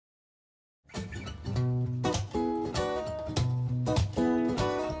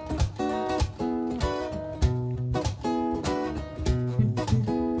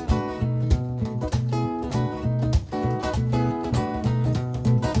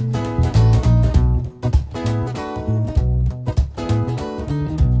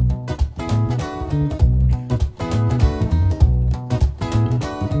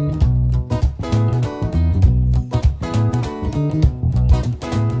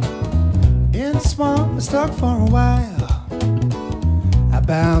swamp was stuck for a while.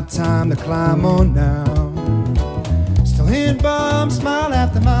 About time to climb on down. Still hearing bombs mile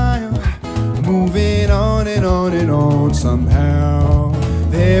after mile, moving on and on and on somehow.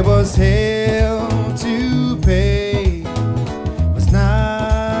 There was hell to pay, was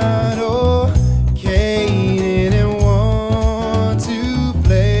not okay, didn't want to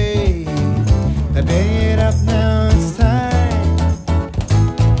play. I bear it up now, it's time.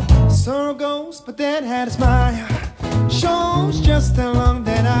 Sorrow goes, but that had a smile. Shows just how long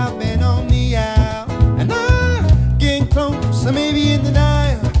that I've been on the out, and I'm getting close, maybe in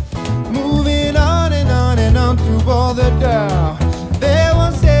denial, moving on and on and on through all the doubt. There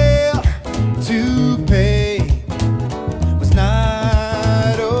was hell to pay, was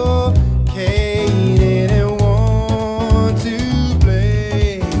not okay, didn't want to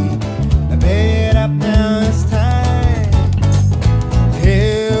play. I bear it up now, it's time.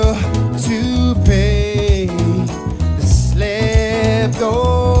 Hell to pay. Slept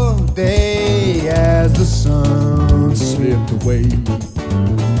all day as the sun slipped away.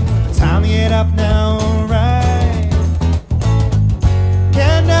 Time to get up now, alright.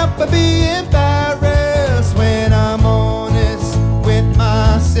 Can't help but be embarrassed when I'm honest with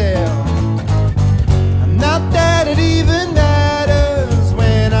myself. Not that it even matters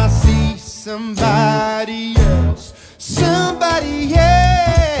when I see somebody else, somebody else.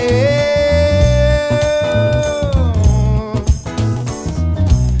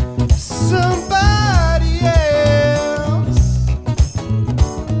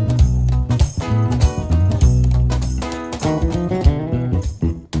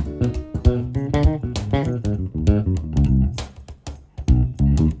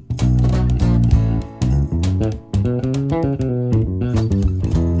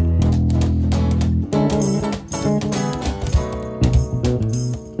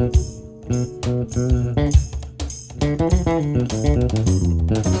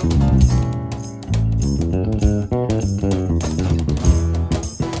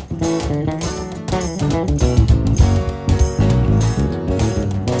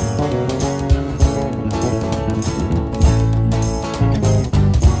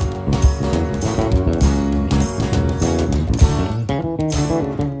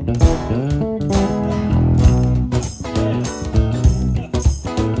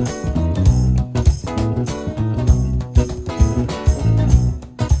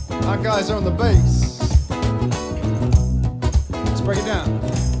 Guys are on the bass. Let's break it down.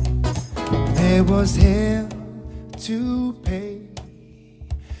 There was hell to pay,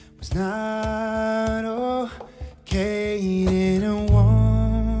 was not